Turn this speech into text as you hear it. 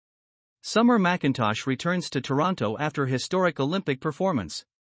Summer McIntosh returns to Toronto after historic Olympic performance.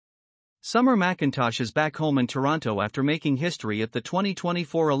 Summer McIntosh is back home in Toronto after making history at the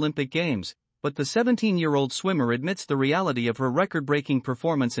 2024 Olympic Games, but the 17-year-old swimmer admits the reality of her record-breaking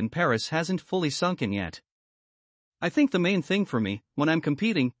performance in Paris hasn't fully sunk in yet. "I think the main thing for me, when I'm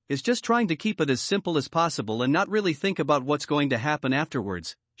competing, is just trying to keep it as simple as possible and not really think about what's going to happen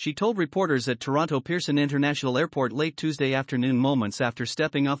afterwards," she told reporters at Toronto Pearson International Airport late Tuesday afternoon, moments after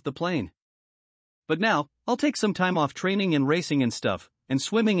stepping off the plane. "But now, I'll take some time off training and racing and stuff, and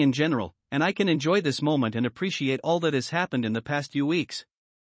swimming in general, and I can enjoy this moment and appreciate all that has happened in the past few weeks."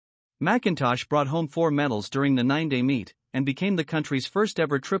 McIntosh brought home 4 medals during the 9-day meet, and became the country's first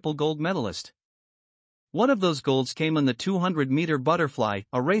ever triple gold medalist. One of those golds came on the 200-meter butterfly,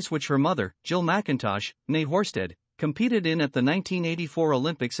 a race which her mother, Jill McIntosh, née Horsted, competed in at the 1984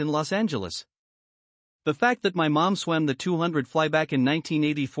 Olympics in Los Angeles. "The fact that my mom swam the 200 flyback in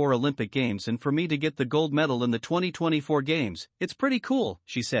 1984 Olympic Games and for me to get the gold medal in the 2024 Games, it's pretty cool,"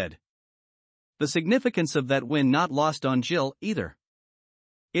 she said. The significance of that win not lost on Jill, either.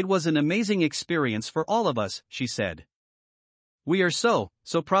 "It was an amazing experience for all of us," she said. "We are so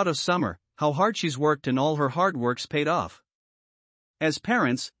proud of Summer, how hard she's worked and all her hard work's paid off. As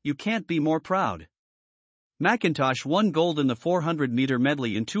parents, you can't be more proud." McIntosh won gold in the 400-meter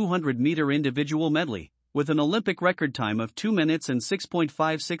medley and 200-meter individual medley, with an Olympic record time of 2 minutes and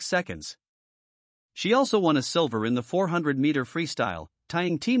 6.56 seconds. She also won a silver in the 400-meter freestyle,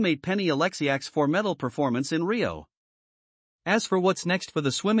 tying teammate Penny Alexiak's 4-medal performance in Rio. As for what's next for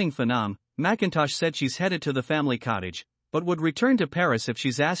the swimming phenom, McIntosh said she's headed to the family cottage, but would return to Paris if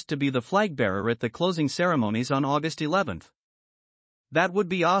she's asked to be the flag bearer at the closing ceremonies on August 11. "That would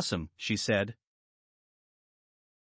be awesome," she said.